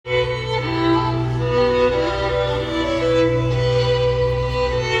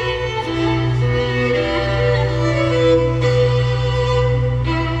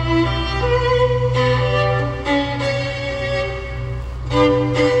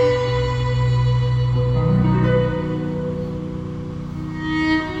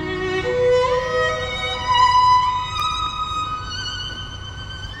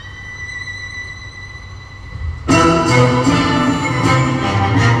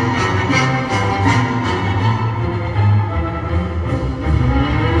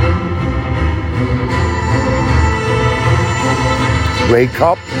Wake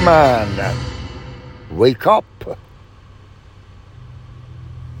up, man. Wake up.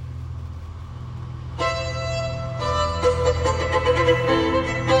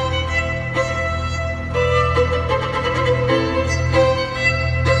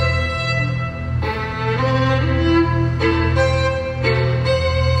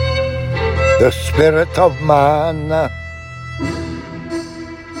 The spirit of man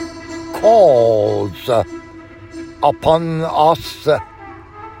calls upon us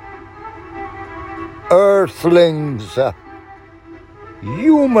earthlings,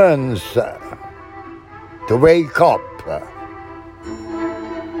 humans, to wake up.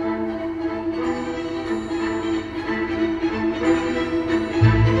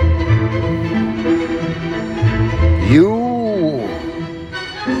 You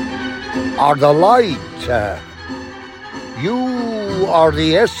are the light. You are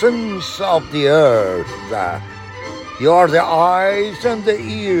the essence of the earth. You are the eyes and the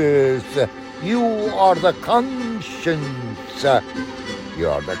ears. You are the conscience. You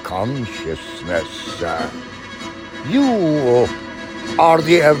are the consciousness. You are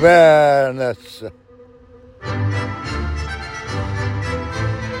the awareness.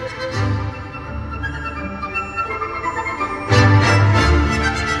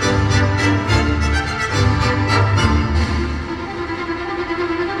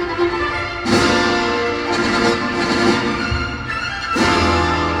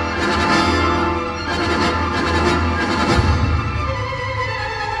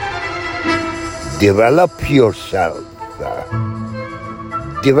 Develop yourself.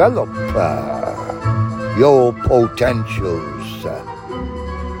 Develop your potentials.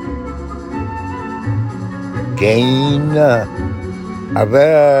 Gain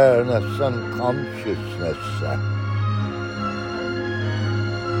awareness and consciousness.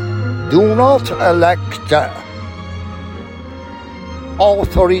 Do not elect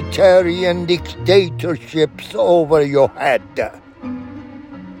authoritarian dictatorships over your head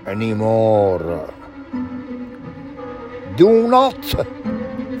anymore. Do not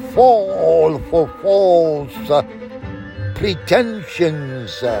fall for false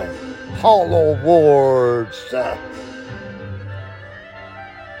pretensions, hollow words.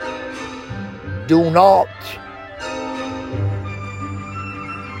 Do not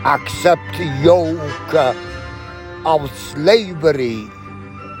accept the yoke of slavery.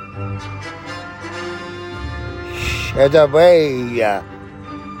 Shed away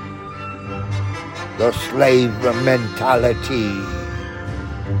the slave mentality.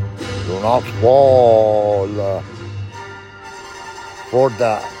 Do not fall for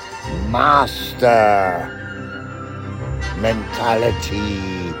the master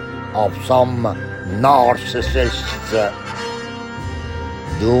mentality of some narcissists.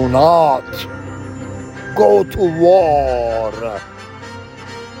 Do not go to war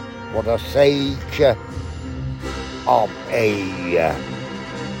for the sake of a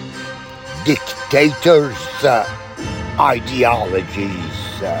dictator's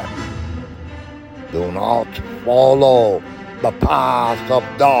ideologies. Do not follow the path of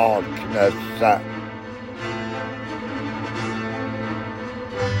darkness.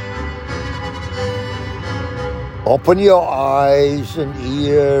 Open your eyes and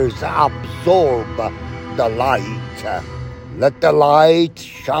ears, absorb the light. Let the light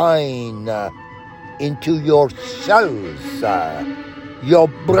shine into your cells, your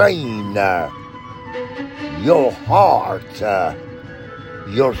brain, your heart,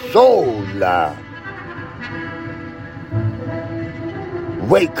 your soul.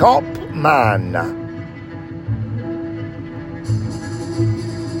 Wake up, man.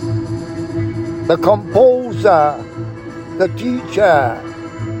 The composer, the teacher,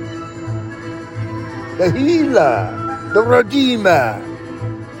 the healer, the redeemer,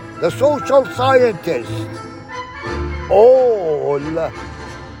 the social scientist, all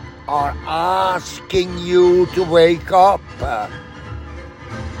are asking you to wake up.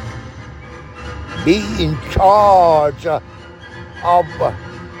 Be in charge of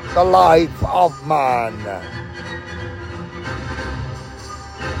the life of man.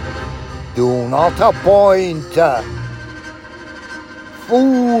 Do not appoint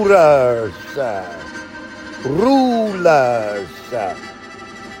foolers, rulers,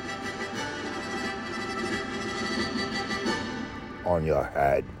 on your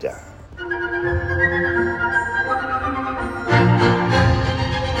head.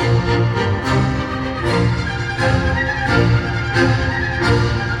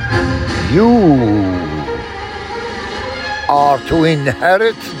 You are to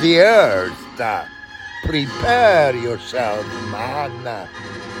inherit the earth. Prepare yourself, man.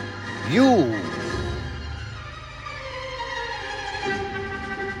 You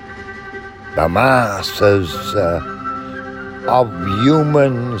The masses of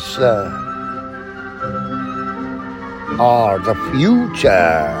humans are the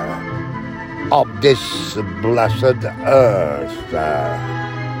future of this blessed earth.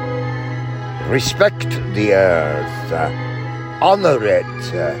 Respect the earth, honor it.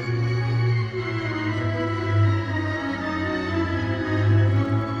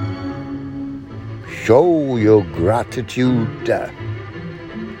 Show your gratitude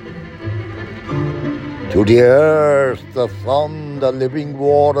to the earth, the sun, the living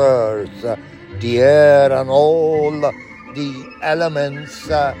waters, the air and all the elements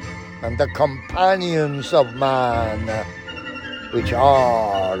and the companions of man, which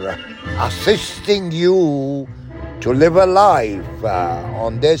are assisting you to live a life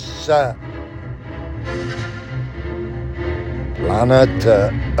on this planet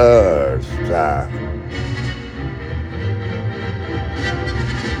Earth.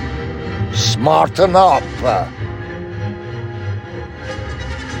 Smarten up.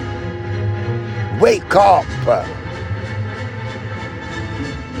 Wake up.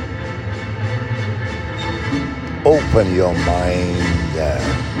 Open your mind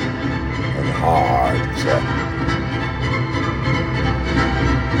and heart.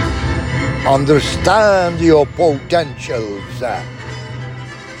 Understand your potentials.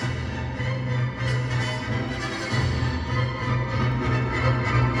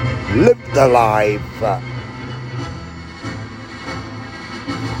 Live the life.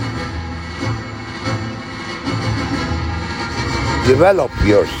 Develop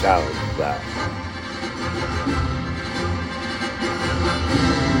yourself.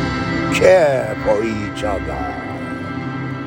 Care for each other.